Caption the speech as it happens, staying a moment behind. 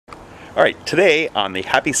Alright, today on the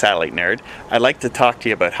Happy Satellite Nerd, I'd like to talk to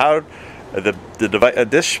you about how the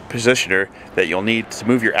dish positioner that you'll need to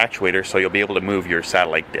move your actuator so you'll be able to move your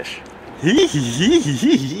satellite dish.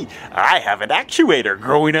 I have an actuator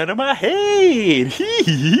growing out of my head.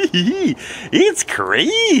 It's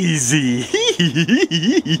crazy.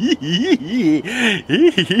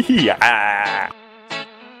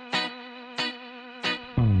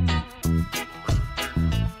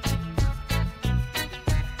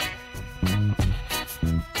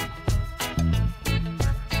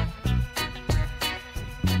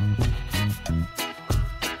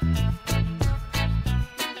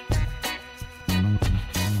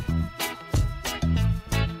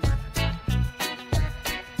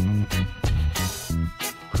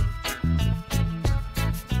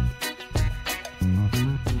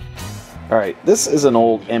 Alright, this is an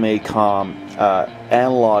old MACOM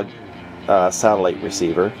analog satellite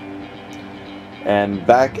receiver, and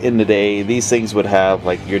back in the day these things would have,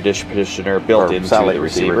 like, your dish positioner built in satellite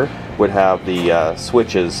receiver would have the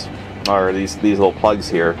switches, or these little plugs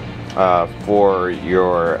here to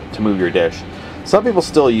move your dish. Some people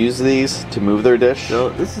still use these to move their dish.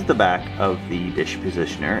 So this is the back of the dish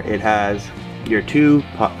positioner. It has your two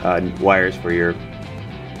wires for your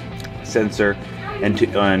sensor and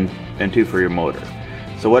two for your motor.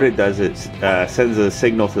 So what it does is sends a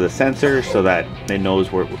signal to the sensor so that it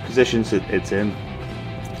knows what positions it's in.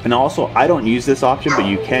 And also, I don't use this option, but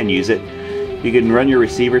you can use it. You can run your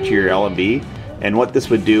receiver to your LMB, and what this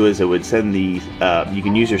would do is it would send the you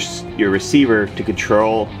can use your receiver to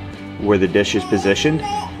control where the dish is positioned.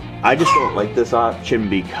 I just don't like this option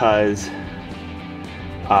because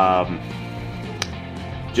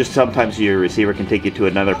just sometimes your receiver can take you to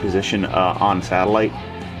another position on satellite,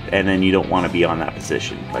 and then you don't want to be on that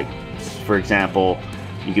position. Like, for example,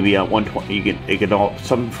 you could be at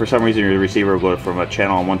 120. For some reason your receiver will go from a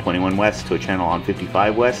channel on 121 west to a channel on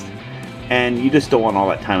 55 west, and you just don't want all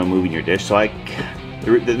that time of moving your dish. So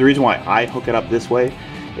the reason why I hook it up this way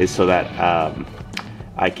is so that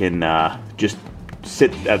I can just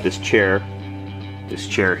sit at this chair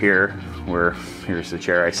here, where here's the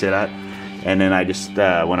chair I sit at, and then I just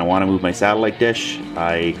when I want to move my satellite dish,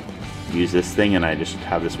 I use this thing and I just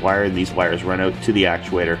have this wire, and these wires run out to the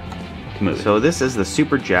actuator to move it. So this is the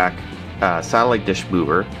SuperJack satellite dish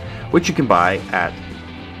mover, which you can buy at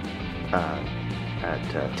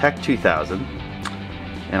Tech 2000,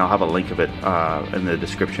 and I'll have a link of it in the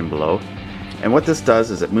description below. And what this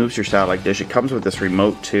does is it moves your satellite dish. It comes with this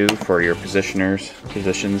remote too for your positions.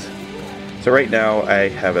 So right now I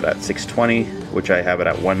have it at 620, which I have it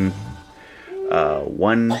at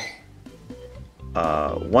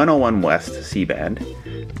 101 west C-band,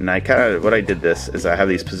 and what I did this is I have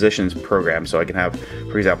these positions programmed so I can have,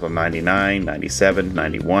 for example, 99, 97,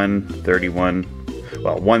 91, 31,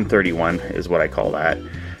 well, 131 is what I call that,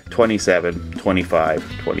 27, 25,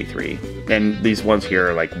 23, and these ones here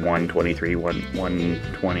are like 123,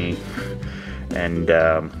 120, and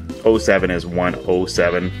 07 is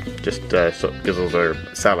 107, just because those are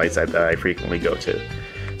satellites that I frequently go to.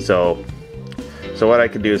 So what I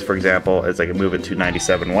can do is, for example, is I can move it to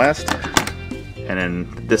 97 west, and then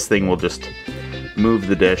this thing will just move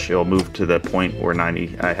the dish. It will move to the point where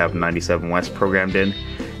I have 97 west programmed in,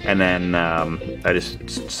 and then I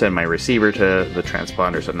just send my receiver to the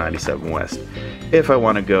transponders at 97 west. If I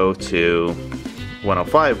want to go to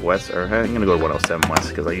 105 west, or I'm going to go to 107 west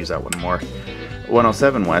because I use that one more.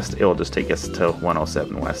 107 west, it will just take us to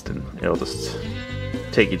 107 west, and it'll just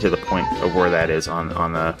take you to the point of where that is on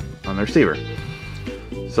the receiver.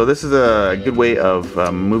 So this is a good way of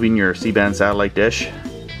moving your C-band satellite dish.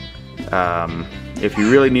 If you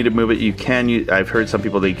really need to move it, you can use, I've heard some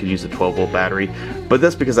people, they can use a 12-volt battery, but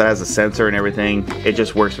this, because it has a sensor and everything, it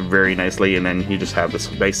just works very nicely, and then you just have this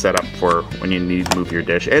nice setup for when you need to move your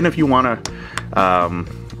dish. And if you want to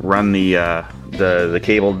run the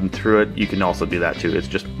cable through it, you can also do that too. It's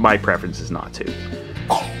just my preference is not to.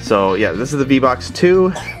 So yeah, this is the VBox 2,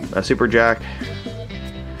 a SuperJack.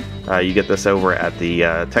 You get this over at the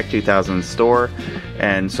Tech 2000 store,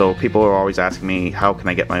 and so people are always asking me, how can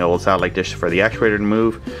I get my old satellite dish for the actuator to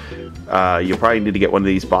move? You'll probably need to get one of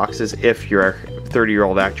these boxes if your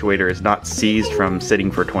 30-year-old actuator is not seized from sitting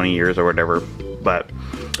for 20 years or whatever. But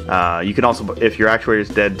you can also, if your actuator is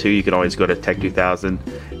dead too, you can always go to Tech 2000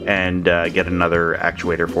 and get another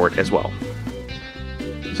actuator for it as well.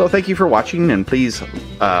 So thank you for watching, and please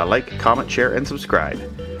like, comment, share, and subscribe.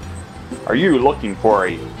 Are you looking for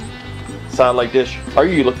a satellite dish? Are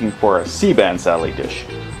you looking for a C-band satellite dish?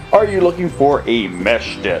 Are you looking for a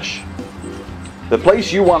mesh dish? The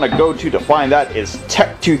place you want to go to find that is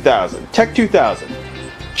Tech 2000. Tech 2000.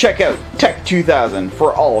 Check out Tech 2000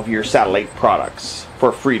 for all of your satellite products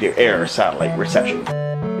for free-to-air satellite reception.